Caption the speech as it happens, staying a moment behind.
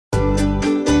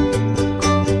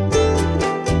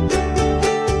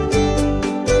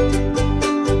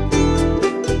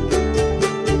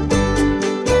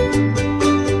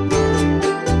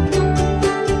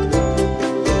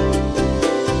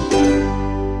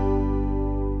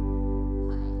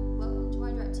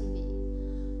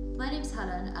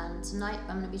tonight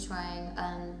I'm going to be trying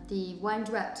the Wine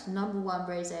Direct #1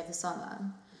 Rosé of the summer.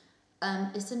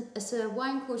 It's a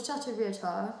wine called Chateau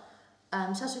Riotor.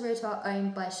 Chateau Riotor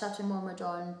owned by Chateau Mont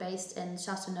Redon, based in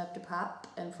Châteauneuf-du-Pape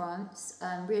in France.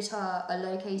 Riotor are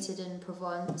located in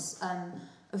Provence,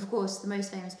 of course the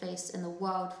most famous place in the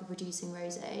world for producing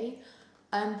rosé.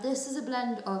 This is a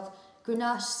blend of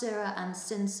Grenache, Syrah and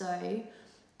Cinsault.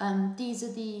 These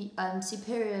are the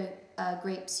superior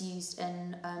grapes used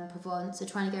in Provence. They're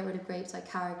trying to get rid of grapes like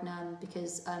Carignan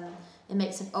because it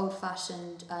makes an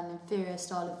old-fashioned, inferior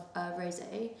style of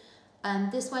rosé.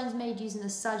 This wine's made using the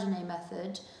Sagenet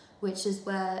method, which is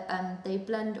where they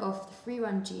blend off the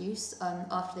free-run juice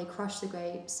after they crush the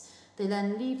grapes. They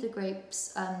then leave the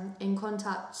grapes in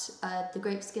contact, the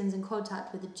grape skins in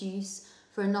contact with the juice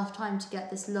for enough time to get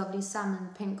this lovely salmon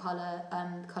pink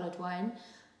coloured wine.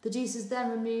 The juice is then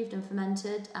removed and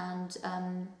fermented, and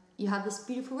you have this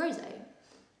beautiful rosé.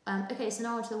 Okay, so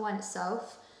now onto the wine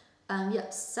itself.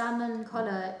 Yep, salmon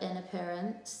colour in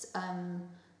appearance.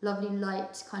 Lovely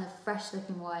light, kind of fresh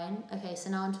looking wine. Okay, so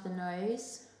now onto the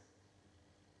nose.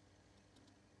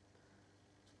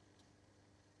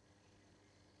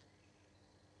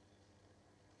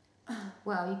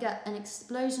 Wow, you get an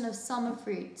explosion of summer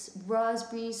fruits: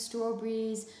 raspberries,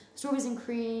 strawberries and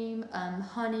cream,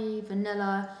 honey,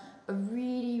 vanilla. A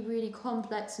really, really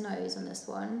complex nose on this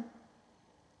one.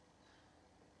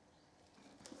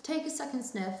 Take a second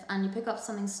sniff and you pick up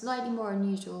something slightly more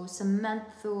unusual, some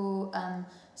menthol,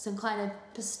 some kind of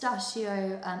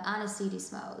pistachio, aniseedy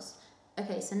smells.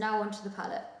 Okay, so now onto the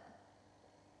palate.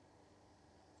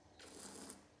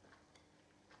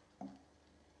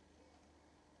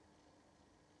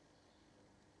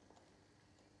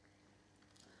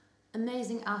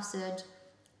 Amazing acid,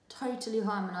 totally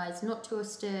harmonised, not too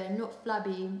austere, not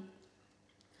flabby.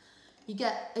 You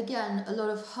get, again, a lot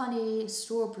of honey,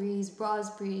 strawberries,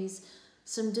 raspberries,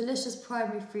 some delicious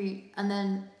primary fruit, and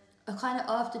then a kind of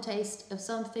aftertaste of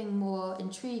something more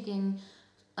intriguing,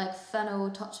 like fennel,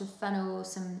 touch of fennel,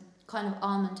 some kind of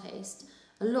almond taste.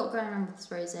 A lot going on with this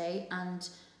rosé, and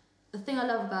the thing I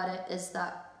love about it is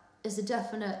that it's a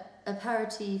definite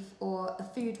aperitif or a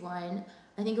food wine.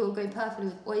 I think it will go perfectly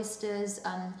with oysters,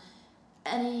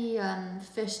 any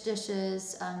fish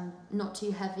dishes, not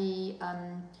too heavy,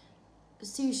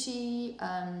 sushi,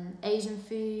 Asian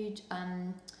food,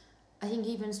 I think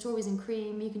even strawberries and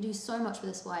cream. You can do so much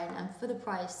with this wine, and for the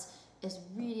price, it's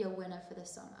really a winner for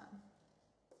this summer.